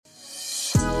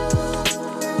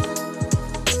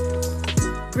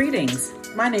Greetings.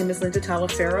 My name is Linda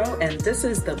Talaferro, and this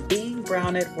is the Being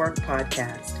Brown at Work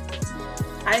podcast.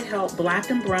 I help Black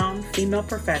and Brown female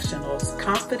professionals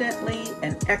confidently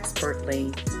and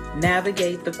expertly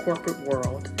navigate the corporate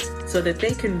world so that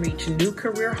they can reach new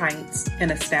career heights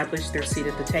and establish their seat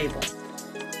at the table.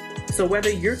 So whether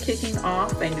you're kicking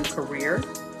off a new career,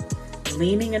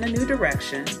 leaning in a new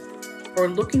direction, or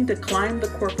looking to climb the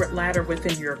corporate ladder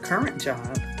within your current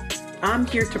job, I'm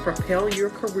here to propel your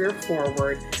career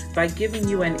forward by giving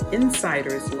you an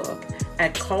insider's look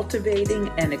at cultivating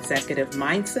an executive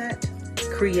mindset,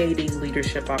 creating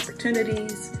leadership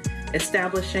opportunities,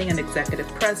 establishing an executive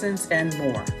presence, and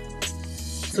more.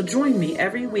 So join me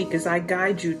every week as I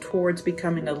guide you towards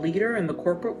becoming a leader in the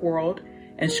corporate world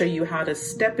and show you how to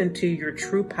step into your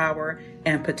true power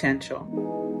and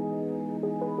potential.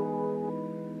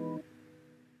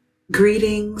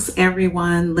 Greetings,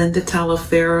 everyone. Linda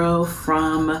Talaferro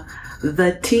from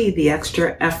the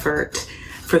Extra Effort.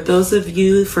 For those of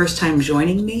you first time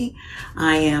joining me,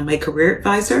 I am a career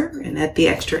advisor, and at The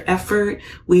Extra Effort,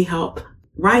 we help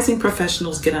rising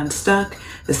professionals get unstuck,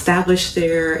 establish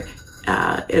their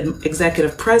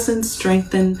executive presence,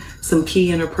 strengthen some key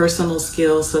interpersonal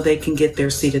skills so they can get their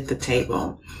seat at the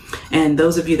table. And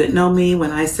those of you that know me,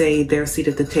 when I say their seat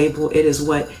at the table, it is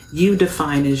what you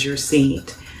define as your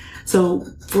seat. So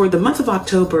for the month of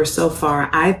October so far,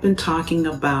 I've been talking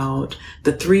about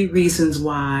the 3 reasons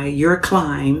why your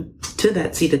climb to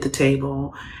that seat at the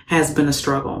table has been a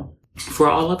struggle. For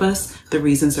all of us, the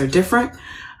reasons are different.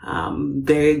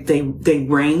 They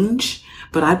range,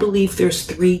 but I believe there's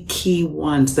 3 key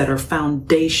ones that are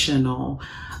foundational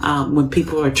when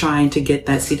people are trying to get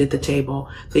that seat at the table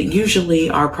that usually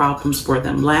are problems for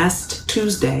them. Last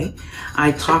Tuesday,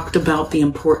 I talked about the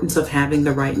importance of having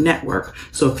the right network.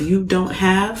 So if you don't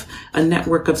have a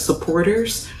network of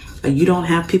supporters, you don't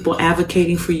have people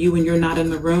advocating for you when you're not in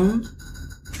the room,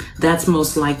 that's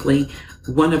most likely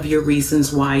one of your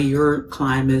reasons why your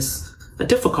climb is a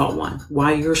difficult one,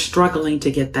 why you're struggling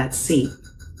to get that seat.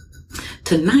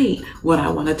 Tonight, what I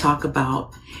want to talk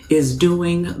about is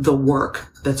doing the work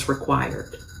that's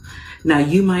required. Now,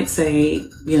 you might say,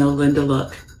 Linda,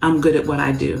 look, I'm good at what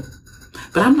I do.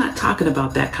 But I'm not talking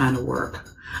about that kind of work.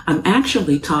 I'm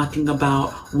actually talking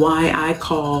about why I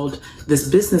called this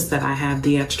business that I have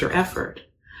The Extra Effort,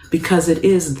 because it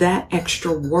is that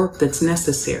extra work that's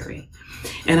necessary.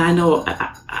 And I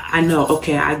know,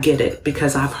 okay, I get it,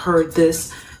 because I've heard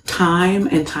this time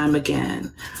and time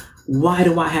again. Why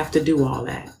do I have to do all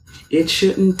that? It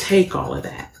shouldn't take all of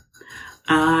that.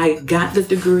 I got the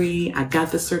degree, I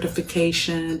got the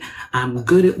certification, I'm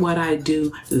good at what I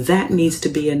do. That needs to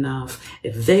be enough.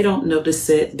 If they don't notice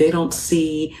it, they don't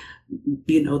see,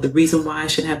 the reason why I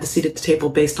should have the seat at the table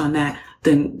based on that,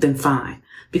 then fine.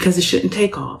 Because it shouldn't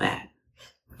take all that.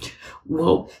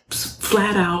 Well,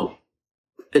 flat out,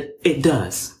 it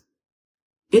does.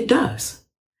 It does.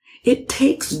 It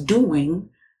takes doing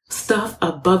stuff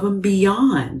above and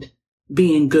beyond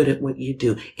being good at what you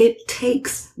do. It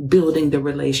takes building the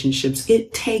relationships.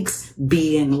 It takes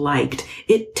being liked.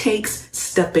 It takes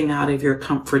stepping out of your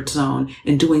comfort zone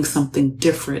and doing something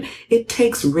different. It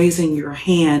takes raising your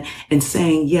hand and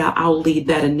saying, yeah, I'll lead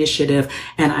that initiative.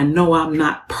 And I know I'm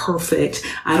not perfect.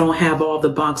 I don't have all the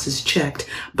boxes checked,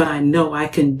 but I know I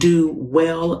can do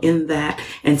well in that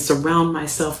and surround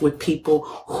myself with people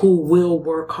who will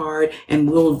work hard and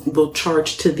will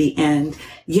charge to the end.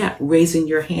 Yeah, raising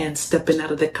your hand, stepping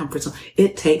out of that comfort zone.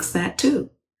 It takes that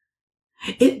too.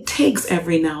 It takes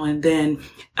every now and then,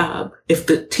 if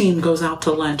the team goes out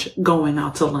to lunch, going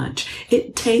out to lunch.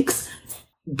 It takes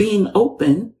being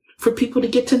open for people to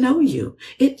get to know you.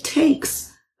 It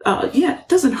takes, it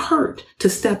doesn't hurt to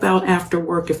step out after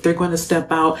work if they're going to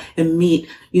step out and meet,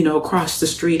 across the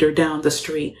street or down the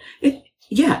street.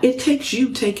 It takes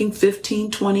you taking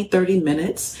 15, 20, 30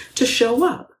 minutes to show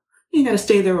up. You got to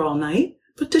stay there all night.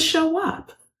 But to show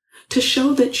up, to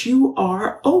show that you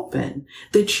are open,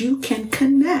 that you can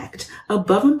connect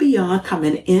above and beyond,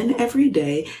 coming in every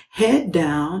day, head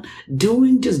down,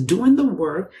 just doing the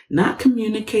work, not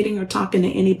communicating or talking to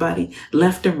anybody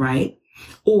left and right,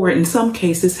 or in some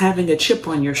cases, having a chip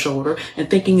on your shoulder and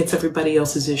thinking it's everybody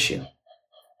else's issue.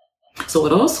 So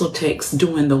it also takes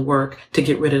doing the work to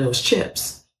get rid of those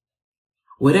chips,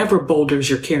 whatever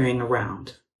boulders you're carrying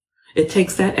around. It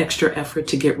takes that extra effort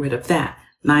to get rid of that.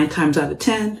 9 times out of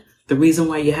 10, the reason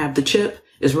why you have the chip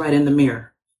is right in the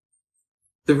mirror.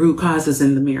 The root cause is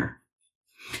in the mirror.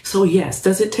 So yes,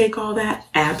 does it take all that?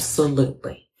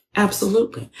 Absolutely.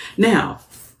 Absolutely. Now,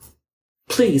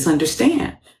 please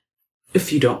understand,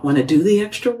 if you don't want to do the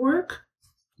extra work,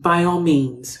 by all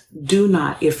means, do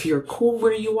not. If you're cool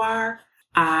where you are,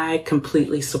 I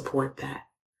completely support that.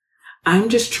 I'm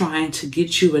just trying to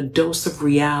get you a dose of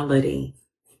reality.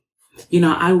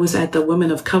 I was at the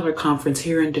Women of Color conference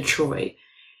here in Detroit,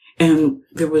 and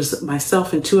there was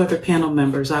myself and two other panel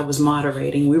members I was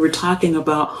moderating. We were talking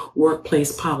about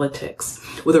workplace politics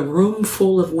with a room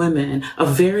full of women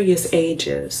of various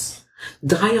ages.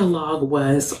 Dialogue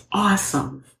was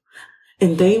awesome.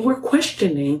 And they were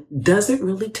questioning, does it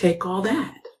really take all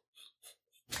that?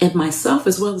 And myself,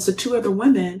 as well as the two other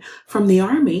women from the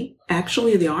Army,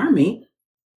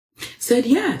 said,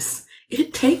 yes,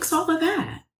 it takes all of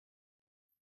that.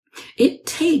 It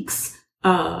takes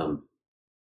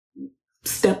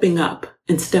stepping up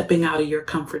and stepping out of your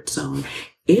comfort zone.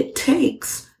 It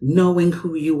takes knowing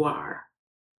who you are,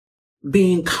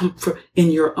 being comfort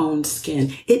in your own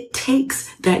skin. It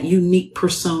takes that unique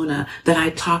persona that I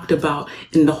talked about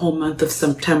in the whole month of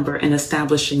September and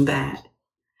establishing that.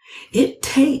 It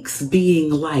takes being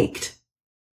liked.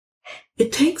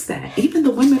 It takes that. Even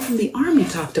the women from the Army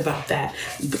talked about that.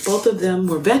 Both of them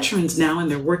were veterans now,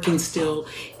 and they're working still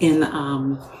in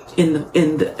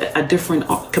a different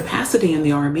capacity in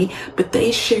the Army, but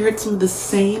they shared some of the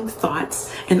same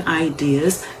thoughts and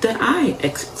ideas that I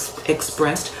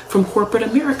expressed from corporate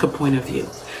America point of view.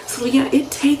 So yeah,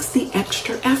 it takes the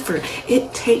extra effort.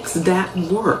 It takes that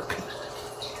work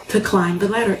to climb the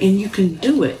ladder, and you can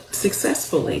do it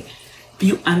successfully.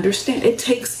 You understand, it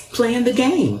takes playing the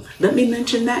game. Let me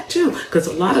mention that too, because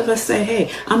a lot of us say,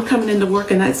 hey, I'm coming into work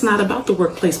and it's not about the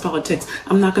workplace politics.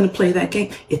 I'm not going to play that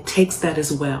game. It takes that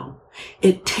as well.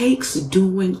 It takes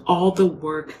doing all the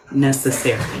work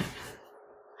necessary.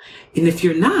 And if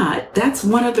you're not, that's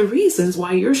one of the reasons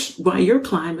why your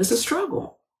climb is a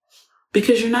struggle,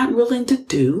 because you're not willing to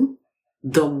do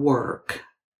the work,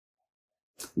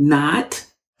 not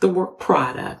the work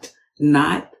product,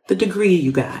 not the degree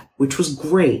you got, which was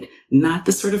great, not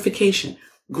the certification.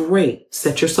 Great.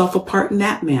 Set yourself apart in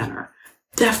that manner.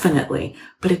 Definitely.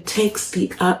 But it takes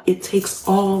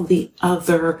all the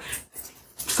other,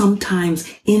 sometimes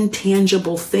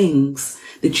intangible things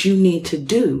that you need to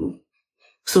do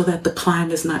so that the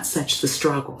climb is not such the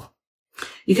struggle.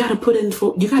 You got to put in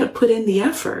the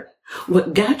effort.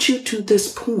 What got you to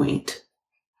this point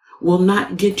will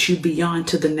not get you beyond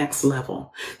to the next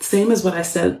level. Same as what I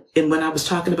said when I was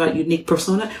talking about unique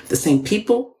persona, the same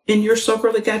people in your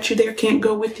circle that got you there can't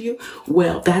go with you.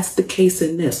 Well, that's the case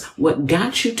in this. What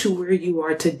got you to where you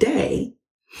are today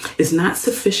is not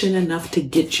sufficient enough to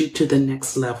get you to the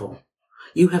next level.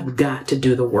 You have got to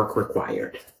do the work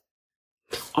required.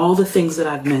 All the things that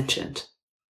I've mentioned.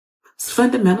 It's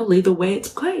fundamentally the way it's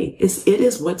played. It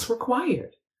is what's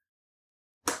required.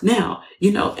 Now,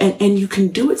 and you can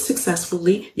do it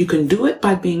successfully. You can do it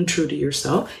by being true to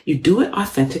yourself. You do it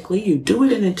authentically. You do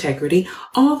it in integrity,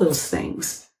 all those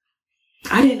things.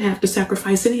 I didn't have to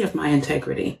sacrifice any of my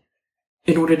integrity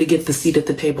in order to get the seat at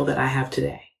the table that I have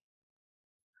today.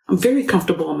 I'm very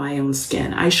comfortable in my own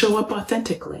skin. I show up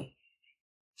authentically.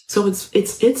 So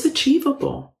it's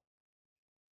achievable.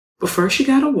 But first you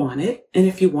got to want it. And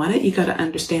if you want it, you got to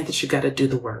understand that you got to do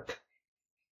the work.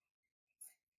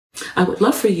 I would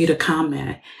love for you to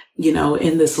comment,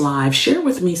 in this live, share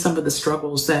with me some of the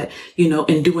struggles that,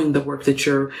 in doing the work that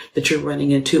you're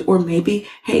running into, or maybe,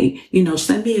 hey,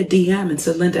 send me a DM and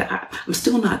say, Linda, I'm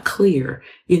still not clear,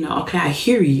 okay, I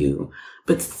hear you,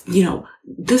 but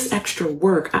this extra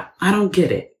work, I don't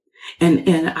get it.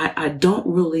 And I don't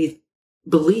really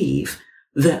believe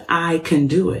that I can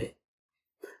do it,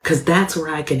 because that's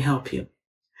where I can help you.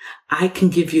 I can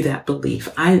give you that belief.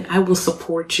 I will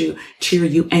support you, cheer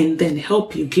you, and then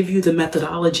help you, give you the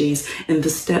methodologies and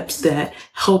the steps that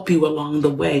help you along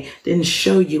the way, then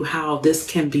show you how this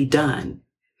can be done.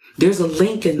 There's a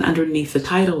link underneath the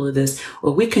title of this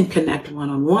where we can connect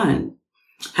one-on-one,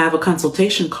 have a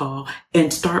consultation call,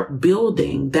 and start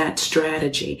building that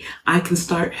strategy. I can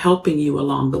start helping you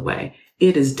along the way.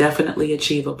 It is definitely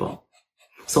achievable.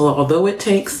 So although it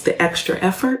takes the extra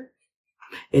effort,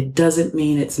 it doesn't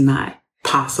mean it's not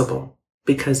possible,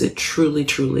 because it truly,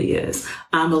 truly is.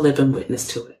 I'm a living witness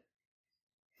to it.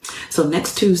 So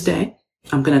next Tuesday,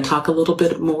 I'm going to talk a little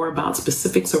bit more about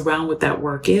specifics around what that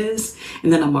work is.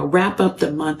 And then I'm going to wrap up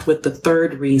the month with the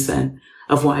third reason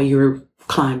of why your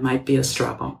climb might be a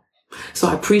struggle. So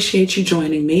I appreciate you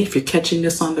joining me. If you're catching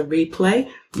this on the replay,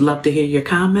 love to hear your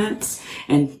comments,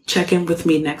 and check in with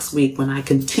me next week when I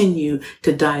continue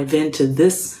to dive into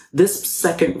this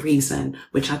second reason,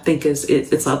 which I think it's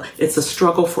a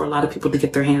struggle for a lot of people to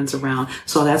get their hands around.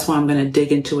 So that's why I'm going to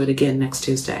dig into it again next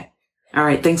Tuesday. All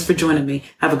right. Thanks for joining me.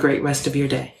 Have a great rest of your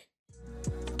day.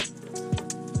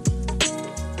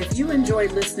 If If you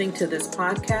enjoyed listening to this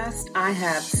podcast, I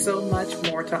have so much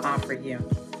more to offer you.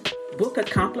 Book a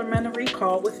complimentary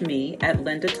call with me at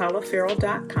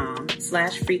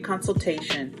lindatalaferro.com/free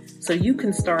consultation so you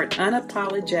can start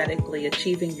unapologetically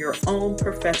achieving your own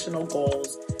professional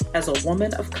goals as a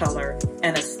woman of color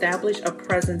and establish a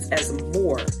presence as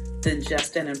more than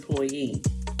just an employee.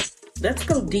 Let's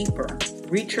go deeper,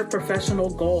 reach your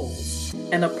professional goals,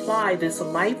 and apply this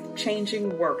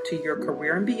life-changing work to your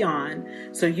career and beyond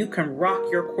so you can rock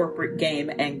your corporate game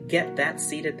and get that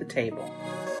seat at the table.